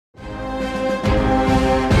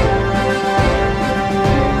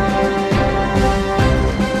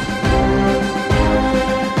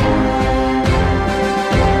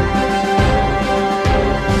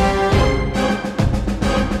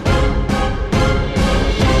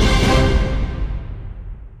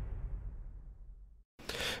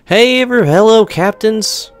Hello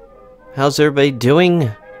captains! How's everybody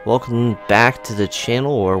doing? Welcome back to the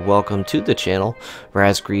channel, or welcome to the channel.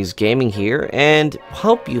 Raspberries Gaming here, and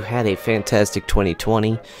hope you had a fantastic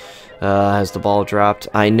 2020 as the ball dropped.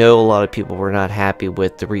 I know a lot of people were not happy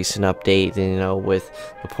with the recent update, with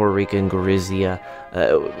the Puerto Rican Gorizia.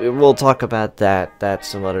 We'll talk about that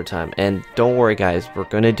some other time. And don't worry guys, we're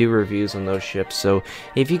going to do reviews on those ships. So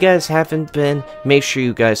if you guys haven't been, make sure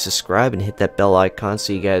you guys subscribe and hit that bell icon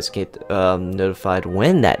so you guys get notified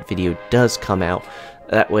when that video does come out.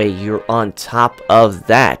 That way you're on top of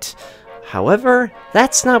that. However,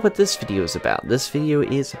 that's not what this video is about. This video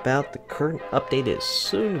is about the current update is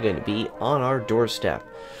soon going to be on our doorstep.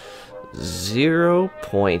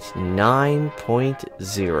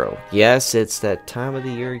 0.9.0. Yes, it's that time of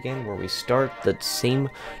the year again where we start the same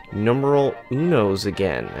numeral unos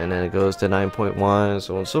again. And then it goes to 9.1,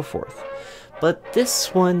 so on and so forth. But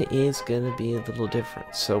this one is going to be a little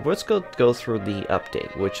different. So let's go through the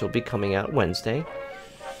update, which will be coming out Wednesday.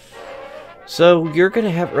 So you're going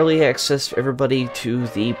to have early access for everybody to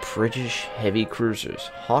the British heavy cruisers.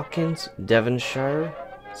 Hawkins, Devonshire,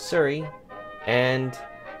 Surrey, and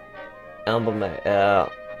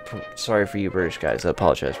Albemarle. Sorry for you British guys, I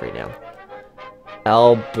apologize right now.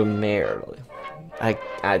 Albemarle.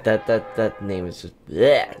 That name is just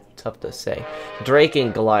tough to say. Drake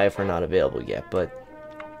and Goliath are not available yet, but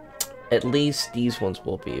at least these ones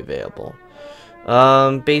will be available.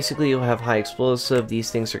 Basically you'll have high explosive. These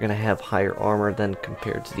things are going to have higher armor than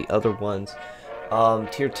compared to the other ones.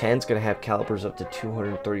 Tier 10 is going to have calibers up to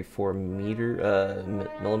 234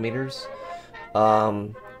 millimeters.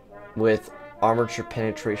 With armature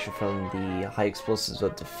penetration from the high explosives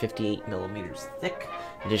up to 58 millimeters thick.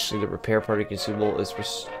 Additionally, the repair party consumable is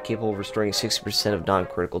capable of restoring 60% of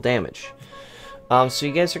non-critical damage. So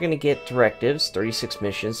you guys are going to get directives, 36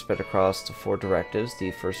 missions spread across the 4 directives.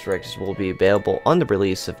 The first directives will be available on the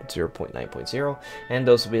release of 0.9.0, and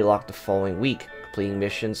those will be locked the following week. Completing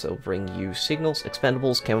missions will bring you signals,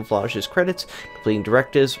 expendables, camouflages, credits. Completing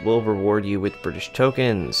directives will reward you with British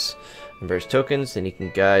tokens. And various tokens, then you can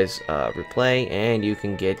guys replay, and you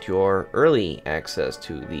can get your early access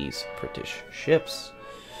to these British ships.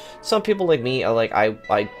 Some people like me,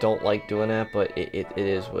 I don't like doing that, but it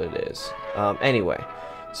is what it is. Anyway,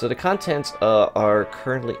 so the contents are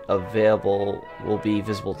currently available, will be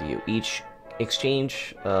visible to you. Each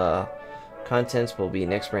exchange contents will be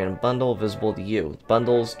next random bundle visible to you.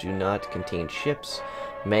 Bundles do not contain ships,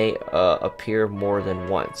 may appear more than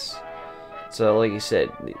once. So like you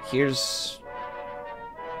said, here's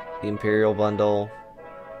the Imperial bundle.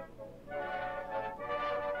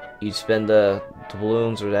 You spend the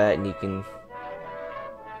balloons or that, and you can.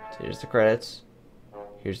 So here's the credits.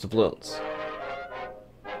 Here's the balloons.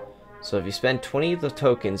 So if you spend 20 of the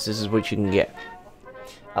tokens, this is what you can get.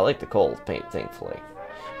 I like the coal paint, thankfully.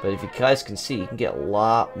 But if you guys can see, you can get a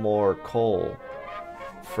lot more coal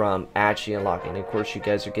from actually unlocking. And of course, you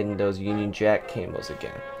guys are getting those Union Jack camos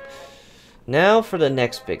again. Now for the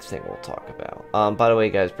next big thing we'll talk about. By the way,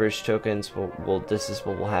 guys, British tokens this is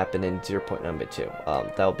what will happen in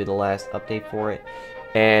 0.9.2. That will be the last update for it,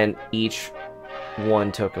 and each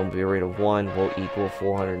one token will be a rate of 1 will equal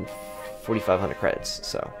 4,500 credits.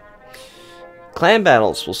 So, clan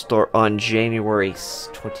battles will start on January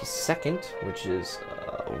 22nd, which is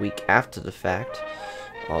a week after the fact,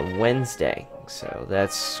 on Wednesday. So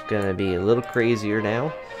that's gonna be a little crazier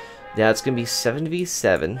now. That's gonna be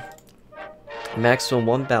 7v7. Maximum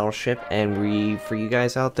 1 battleship, and for you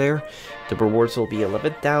guys out there, the rewards will be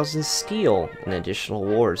 11,000 steel and additional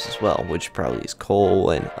wars as well, which probably is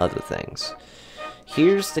coal and other things.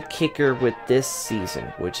 Here's the kicker with this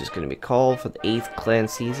season, which is going to be called for the 8th clan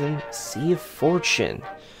season, Sea of Fortune.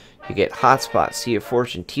 You get Hotspot, Sea of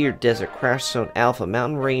Fortune, Tier, Desert, Crash Zone, Alpha,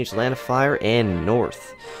 Mountain Range, Land of Fire, and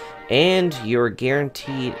North. And you're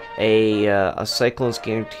guaranteed a cyclone's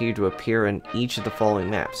guaranteed to appear in each of the following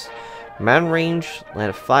maps. Mountain Range, Land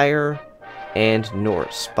of Fire, and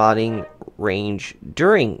North. Spotting range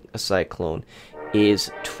during a cyclone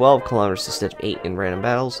is 12 kilometers instead of 8 in random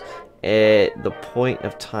battles at the point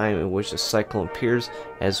of time in which the cyclone appears,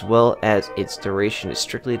 as well as its duration is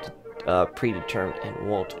strictly predetermined and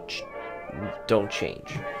don't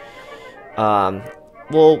change.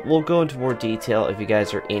 We'll go into more detail. If you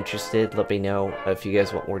guys are interested, let me know if you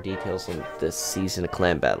guys want more details on this season of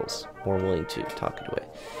clan battles. More willing to talk into it.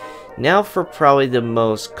 Now for probably the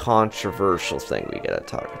most controversial thing we gotta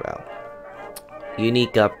talk about.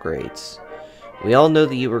 Unique upgrades. We all know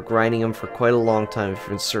that you were grinding them for quite a long time if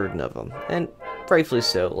you're certain of them. And rightfully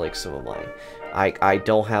so, like some of mine. I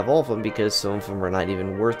don't have all of them because some of them are not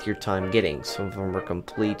even worth your time getting. Some of them are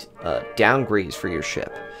complete downgrades for your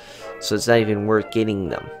ship. So it's not even worth getting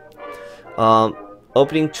them.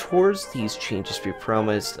 Opening towards these changes we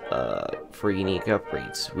promised for unique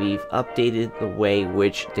upgrades. We've updated the way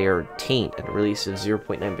which they are obtained. At the release of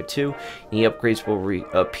 0.9.2, unique upgrades will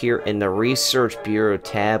appear in the Research Bureau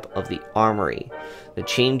tab of the Armory. The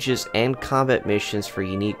changes and combat missions for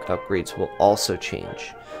unique upgrades will also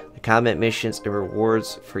change. The combat missions and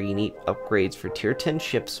rewards for unique upgrades for Tier 10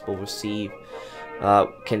 ships will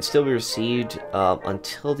can still be received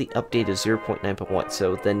until the update is 0.9.1.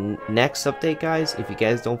 So the next update, guys, if you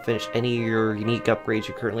guys don't finish any of your unique upgrades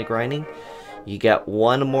you're currently grinding, you got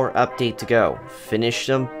one more update to go. Finish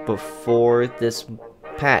them before this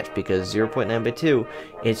patch, because 0.9.2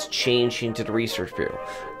 is changing to the Research Bureau.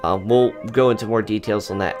 We'll go into more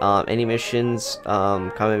details on that. Any missions,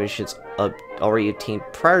 combat missions already obtained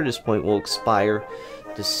prior to this point will expire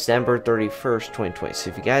December 31st, 2020. So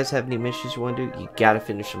if you guys have any missions you want to do, you gotta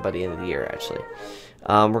finish them by the end of the year, actually.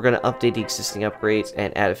 We're gonna update the existing upgrades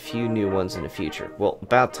and add a few new ones in the future. Well,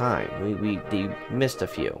 about time. They missed a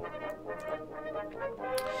few.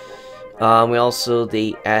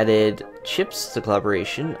 They added ships to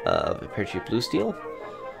collaboration of Apache Blue Steel.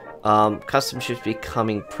 Custom ships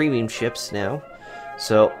becoming premium ships now.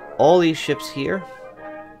 So all these ships here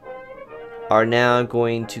are now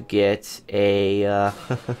going to get a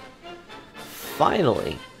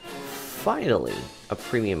finally a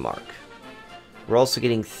premium mark. We're also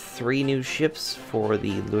getting 3 new ships for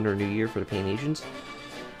the Lunar New Year for the Pain Nations.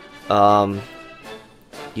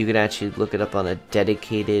 You can actually look it up on a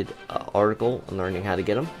dedicated article on learning how to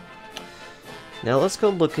get them. Now let's go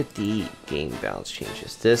look at the game balance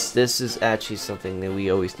changes. This is actually something that we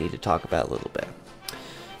always need to talk about a little bit.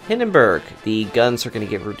 Hindenburg, the guns are going to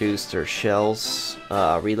get reduced. Their shells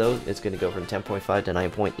reload is going to go from 10.5 to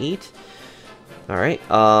 9.8. Alright,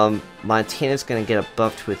 Montana's going to get a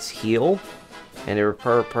buff to its heel, and the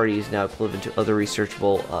repair party is now equivalent to other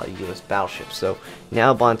researchable U.S. battleships. So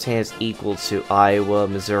now Montana's equal to Iowa,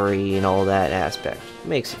 Missouri, and all that aspect.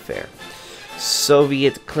 Makes it fair.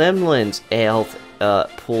 Soviet Kremlin's health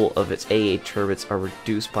pool of its A8 turrets are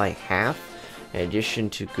reduced by half. In addition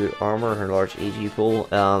to good armor and large AG pool,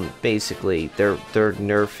 basically they're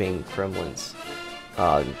nerfing Kremlin's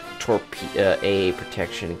AA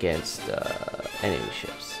protection against enemy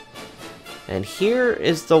ships. And here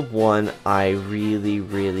is the one I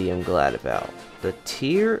really am glad about: the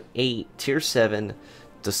Tier 7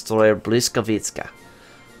 destroyer Bliskovitska.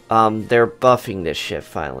 They're buffing this ship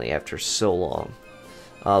finally after so long.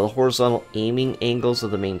 The horizontal aiming angles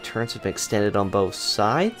of the main turrets have been extended on both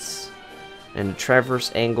sides, and the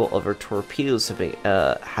traverse angle of our torpedoes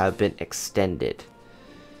have been extended.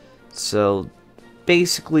 So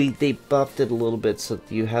basically they buffed it a little bit so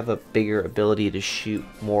that you have a bigger ability to shoot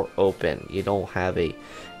more open. You don't have a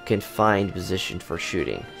confined position for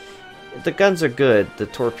shooting. The guns are good, the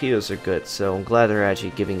torpedoes are good, so I'm glad they're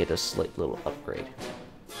actually giving it a slight little upgrade.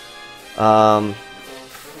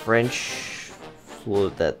 French,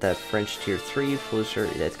 that French Tier 3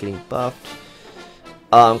 Flusser, that's getting buffed.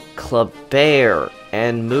 Kleber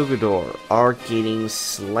and Mugador are getting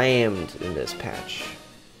slammed in this patch.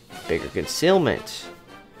 Bigger concealment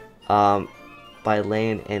by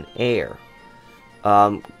land and air.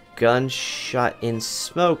 Gunshot in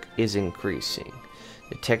smoke is increasing.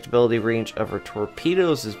 Detectability range of our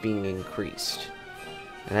torpedoes is being increased.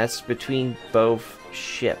 And that's between both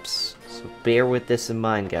ships. So bear with this in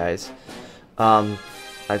mind, guys.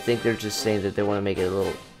 I think they're just saying that they want to make it a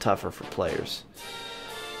little tougher for players.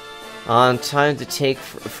 Time to take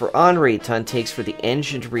for on-rate time takes for the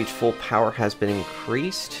engine to reach full power has been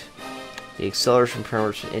increased. The acceleration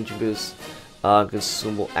parameters and engine boost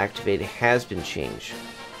consumable activated has been changed.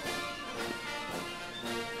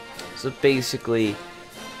 So basically,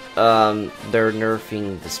 they're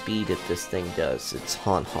nerfing the speed that this thing does. It's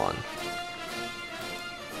Han.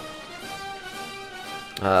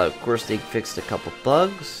 Of course, they fixed a couple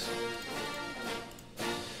bugs.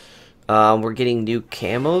 We're getting new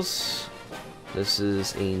camos. This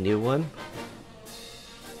is a new one.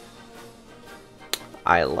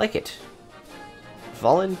 I like it.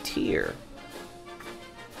 Volunteer.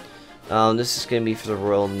 This is going to be for the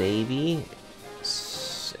Royal Navy.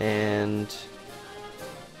 And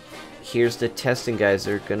here's the testing, guys.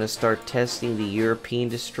 They're going to start testing the European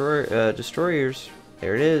destroyers.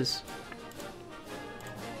 There it is.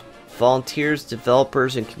 Volunteers,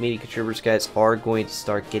 developers, and community contributors, guys, are going to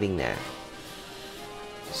start getting that.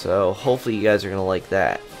 So hopefully you guys are going to like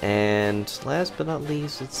that. And last but not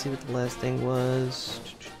least, let's see what the last thing was.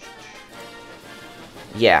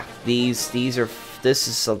 yeah, this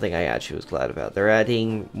is something I actually was glad about. They're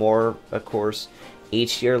adding more, of course,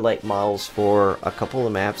 HDR light models for a couple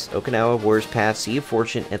of maps: Okinawa, Warriors Path, Sea of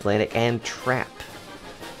Fortune, Atlantic, and Trap.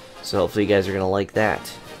 So hopefully you guys are gonna like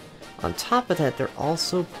that. On top of that, they're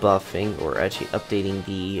also buffing, or actually updating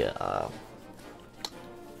the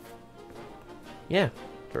yeah,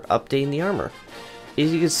 they're updating the armor.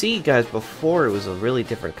 As you can see, guys, before it was a really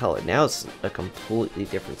different color. Now it's a completely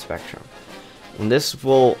different spectrum. And this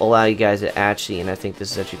will allow you guys to actually, and I think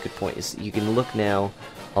this is actually a good point, is you can look now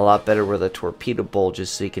a lot better where the torpedo bulges,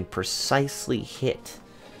 so you can precisely hit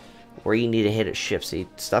where you need to hit a ship. So you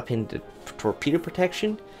stop hitting the torpedo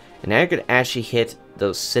protection, and now you're going to actually hit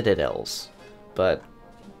those citadels. But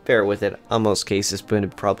bear with it, on most cases, it's going to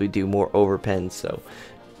probably do more overpen, so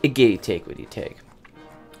you take what you take.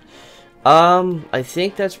 I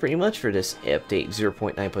think that's pretty much for this update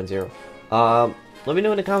 0.9.0. Let me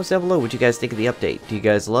know in the comments down below what you guys think of the update. Do you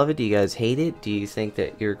guys love it? Do you guys hate it? Do you think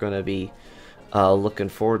that you're going to be looking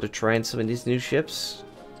forward to trying some of these new ships?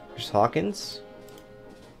 There's Hawkins,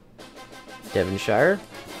 Devonshire,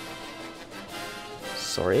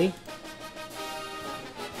 sorry,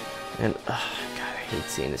 and God, I hate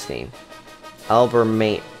seeing this name,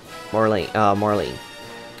 Marlene.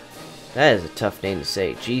 That is a tough name to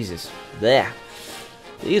say. Jesus, bleh.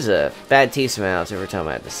 These are bad taste in my mouth every time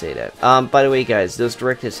I have to say that. By the way, guys, those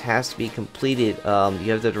directives has to be completed.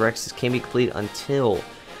 You have the directives can be completed until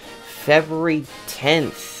February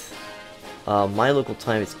 10th. My local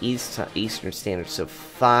time is Eastern Standard, so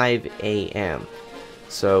 5 a.m.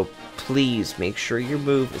 So please make sure you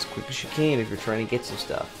move as quick as you can if you're trying to get some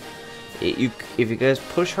stuff. If you guys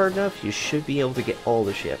push hard enough, you should be able to get all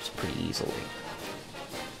the ships pretty easily.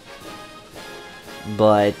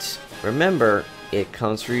 But remember, it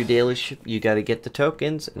comes for your daily ship. You got to get the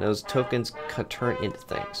tokens, and those tokens turn into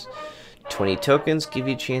things. 20 tokens give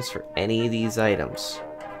you a chance for any of these items.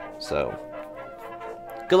 So,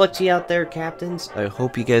 good luck to you out there, captains. I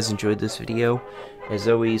hope you guys enjoyed this video. As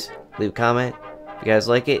always, leave a comment. If you guys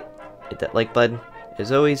like it, hit that like button.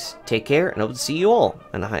 As always, take care, and I hope to see you all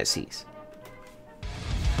on the high seas.